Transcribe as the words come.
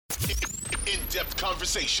In-depth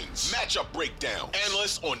conversations, matchup breakdown,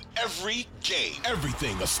 analysts on every game.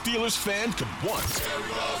 Everything a Steelers fan could want.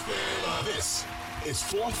 This is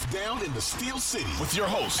Fourth Down in the Steel City with your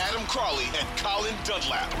hosts, Adam Crawley and Colin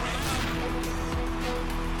Dunlap.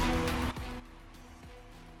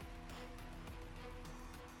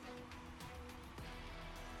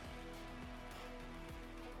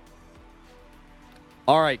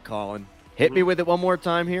 All right, Colin. Hit me with it one more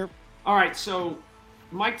time here. All right, so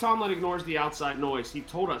Mike Tomlin ignores the outside noise. He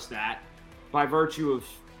told us that by virtue of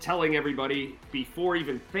telling everybody before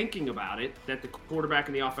even thinking about it that the quarterback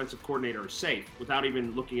and the offensive coordinator are safe without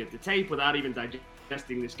even looking at the tape, without even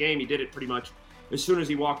digesting this game. He did it pretty much as soon as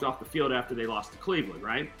he walked off the field after they lost to Cleveland,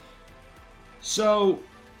 right? So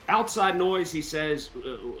outside noise, he says,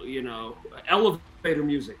 elevator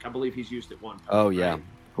music. I believe he's used it one time. Oh, yeah, right?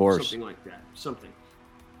 Of course. Something like that. Something.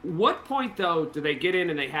 What point, though, do they get in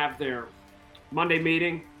and they have their Monday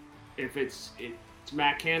meeting? If it's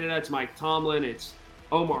Matt Canada, it's Mike Tomlin, it's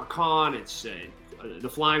Omar Khan, it's the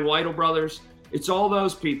Flying Weidel brothers. It's all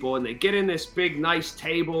those people, and they get in this big, nice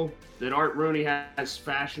table that Art Rooney has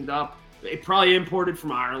fashioned up. They probably imported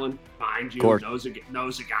from Ireland, mind you. Knows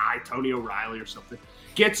a guy, Tony O'Reilly or something.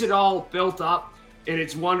 Gets it all built up, and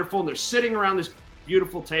it's wonderful. And they're sitting around this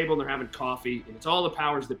beautiful table, and they're having coffee, and it's all the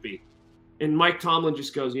powers that be. And Mike Tomlin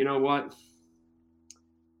just goes, you know what?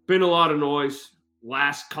 Been a lot of noise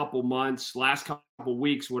last couple months, last couple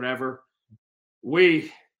weeks, whatever.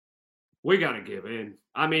 We got to give in.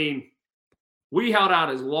 I mean, we held out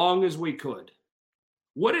as long as we could.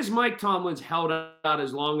 What is Mike Tomlin's held out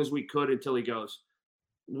as long as we could until he goes,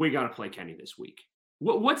 we got to play Kenny this week?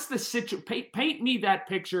 What's the situation? Paint me that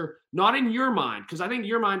picture, not in your mind, because I think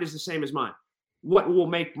your mind is the same as mine. What will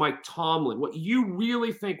make Mike Tomlin, what you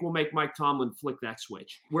really think will make Mike Tomlin flick that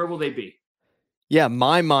switch? Where will they be? Yeah,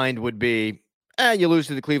 my mind would be, you lose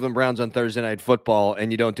to the Cleveland Browns on Thursday Night Football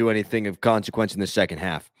and you don't do anything of consequence in the second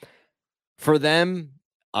half. For them,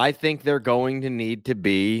 I think they're going to need to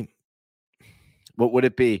be, what would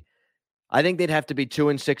it be? I think they'd have to be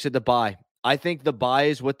 2-6 at the bye. I think the bye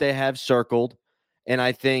is what they have circled. And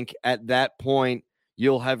I think at that point,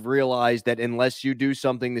 you'll have realized that unless you do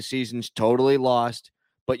something, the season's totally lost.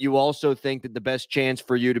 But you also think that the best chance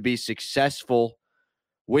for you to be successful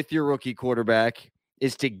with your rookie quarterback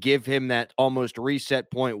is to give him that almost reset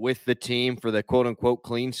point with the team for the quote-unquote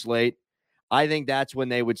clean slate. I think that's when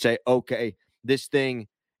they would say, okay, this thing,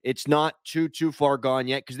 it's not too far gone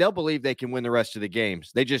yet, because they'll believe they can win the rest of the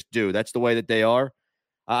games. They just do. That's the way that they are.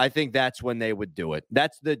 I think that's when they would do it.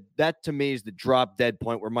 That to me is the drop dead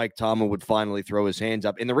point where Mike Tomlin would finally throw his hands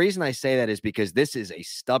up. And the reason I say that is because this is a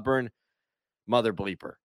stubborn mother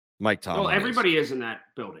bleeper, Mike Tomlin. Well, everybody is in that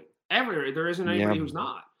building. There isn't anybody who's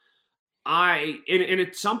not. And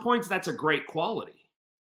at some points, that's a great quality.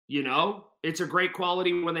 You know, it's a great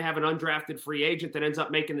quality when they have an undrafted free agent that ends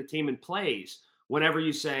up making the team and plays. Whenever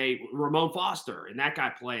you say Ramon Foster and that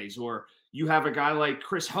guy plays, or you have a guy like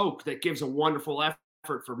Chris Hoke that gives a wonderful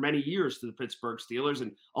effort for many years to the Pittsburgh Steelers.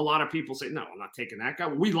 And a lot of people say, no, I'm not taking that guy.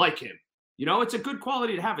 We like him. You know, it's a good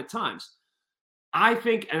quality to have at times. I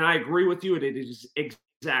think, and I agree with you at his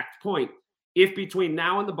exact point, if between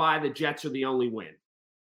now and the bye, the Jets are the only win.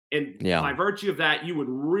 And by virtue of that, you would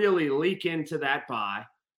really leak into that bye.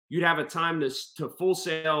 You'd have a time to full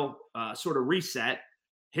sail sort of reset,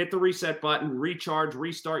 hit the reset button, recharge,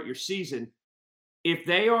 restart your season. If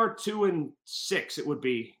they are 2-6, it would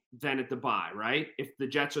be then at the bye, right? If the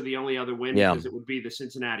Jets are the only other win, because it would be the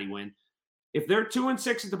Cincinnati win. If they're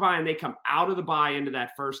 2-6 at the bye and they come out of the bye into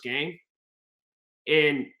that first game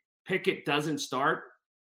and Pickett doesn't start,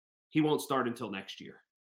 he won't start until next year.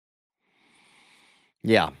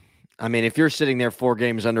 Yeah. I mean, if you're sitting there 4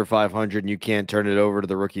 games under 500 and you can't turn it over to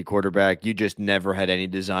the rookie quarterback, you just never had any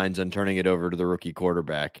designs on turning it over to the rookie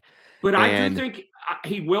quarterback. But I do think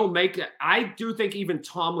he will make that. I do think even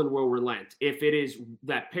Tomlin will relent if it is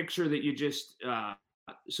that picture that you just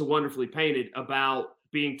so wonderfully painted about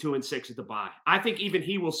being 2-6 at the bye. I think even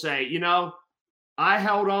he will say, you know, I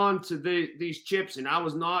held on to these chips and I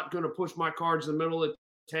was not going to push my cards in the middle of the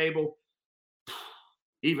table.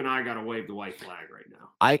 Even I got to wave the white flag right now.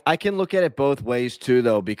 I can look at it both ways too,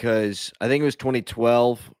 though, because I think it was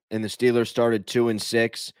 2012 and the Steelers started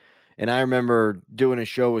 2-6. And I remember doing a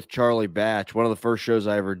show with Charlie Batch, one of the first shows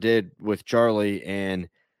I ever did with Charlie. And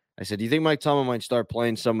I said, do you think Mike Tomlin might start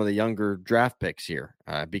playing some of the younger draft picks here?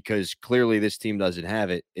 Because clearly this team doesn't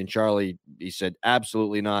have it. And Charlie, he said,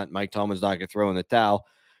 absolutely not. Mike Tomlin's not going to throw in the towel.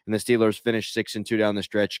 And the Steelers finished 6-2 down the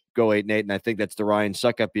stretch, go 8-8. And I think that's the Ryan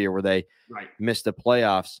Suckup year where they missed the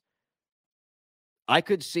playoffs. I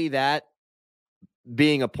could see that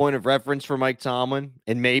being a point of reference for Mike Tomlin,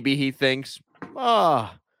 and maybe he thinks,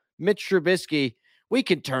 Mitch Trubisky, we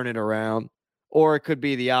can turn it around. Or it could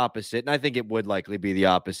be the opposite, and I think it would likely be the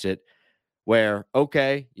opposite, where,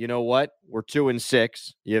 okay, you know what? We're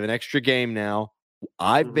 2-6. You have an extra game now.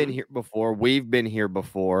 I've been here before. We've been here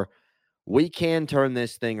before. We can turn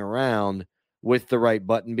this thing around with the right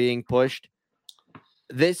button being pushed.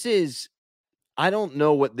 I don't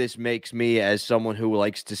know what this makes me as someone who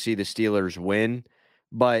likes to see the Steelers win,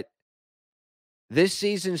 but this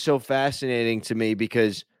season's so fascinating to me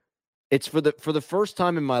because it's for the first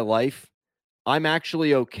time in my life, I'm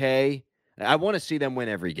actually okay. I want to see them win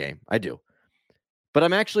every game. I do. But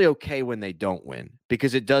I'm actually okay when they don't win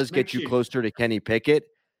because it does get you closer to Kenny Pickett.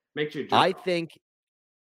 Makes you I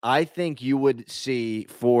think you would see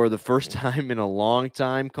for the first time in a long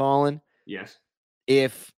time, Colin. Yes.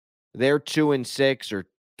 If they're 2-6 or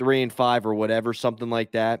 3-5 or whatever, something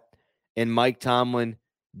like that, and Mike Tomlin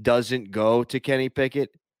doesn't go to Kenny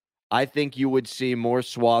Pickett, I think you would see more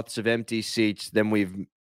swaths of empty seats than we've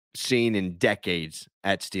seen in decades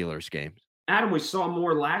at Steelers games. Adam, we saw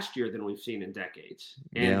more last year than we've seen in decades.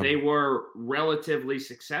 And They were relatively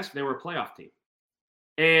successful. They were a playoff team.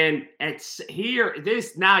 And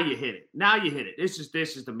now you hit it. Now you hit it. This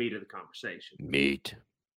is the meat of the conversation. Meat.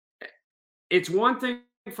 It's one thing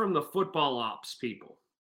from the football ops people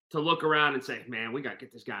to look around and say, man, we got to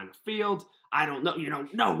get this guy in the field. I don't know.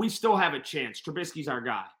 No, we still have a chance. Trubisky's our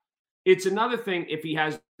guy. It's another thing if he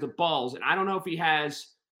has the balls, and I don't know if he has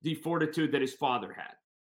the fortitude that his father had.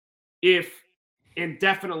 And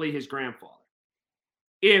definitely his grandfather.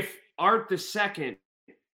 If Art II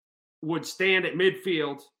would stand at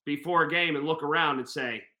midfield before a game and look around and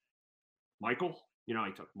say, Michael, he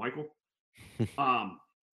took Michael,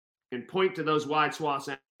 and point to those wide swaths,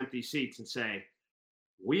 empty seats and say,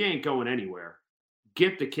 we ain't going anywhere.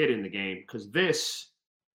 Get the kid in the game because this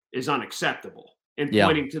is unacceptable. And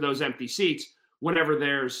pointing to those empty seats whenever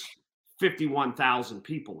there's 51,000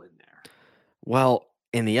 people in there. Well,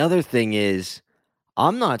 and the other thing is,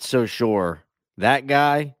 I'm not so sure that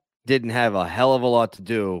guy didn't have a hell of a lot to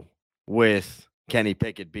do with Kenny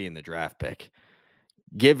Pickett being the draft pick.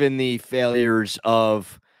 Given the failures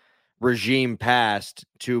of regime past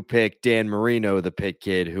to pick Dan Marino, the Pitt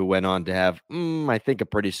kid, who went on to have, I think, a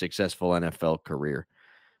pretty successful NFL career.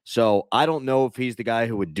 So I don't know if he's the guy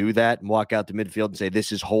who would do that and walk out to midfield and say,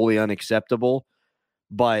 this is wholly unacceptable.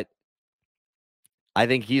 But I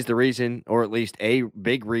think he's the reason, or at least a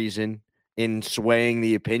big reason, in swaying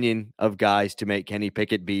the opinion of guys to make Kenny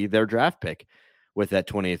Pickett be their draft pick with that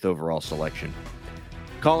 20th overall selection.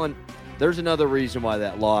 Colin, there's another reason why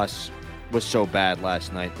that loss was so bad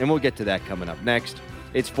last night, and we'll get to that coming up next.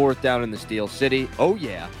 It's fourth down in the Steel City. Oh,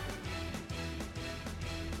 yeah.